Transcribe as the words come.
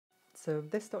So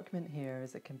this document here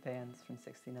is a conveyance from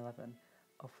 1611,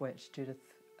 of which Judith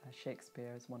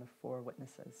Shakespeare is one of 4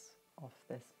 witnesses of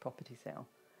this property sale.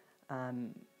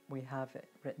 We have it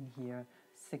written here,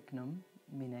 signum,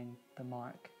 meaning the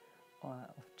mark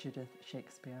of Judith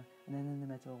Shakespeare, and then in the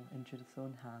middle, in Judith's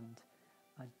own hand,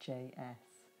 a JS.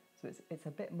 So it's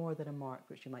a bit more than a mark,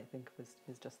 which you might think of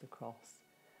as just a cross.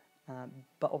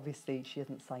 But obviously she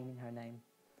isn't signing her name.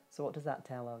 So what does that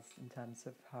tell us in terms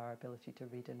of her ability to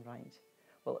read and write?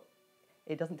 Well,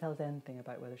 it doesn't tell us anything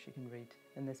about whether she can read.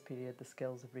 In this period, the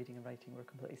skills of reading and writing were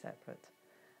completely separate.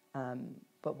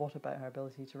 But what about her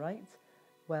ability to write?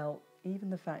 Well, even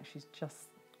the fact she's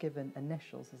just given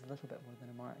initials is a little bit more than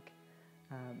a mark.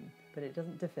 But it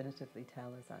doesn't definitively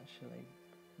tell us actually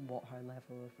what her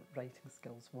level of writing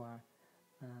skills were.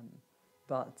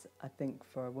 But I think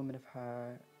for a woman of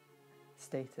her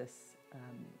status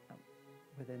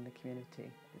within the community,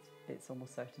 it's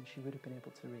almost certain she would have been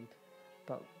able to read,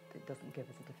 but it doesn't give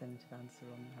us a definitive answer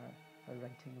on her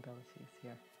writing abilities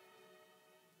here.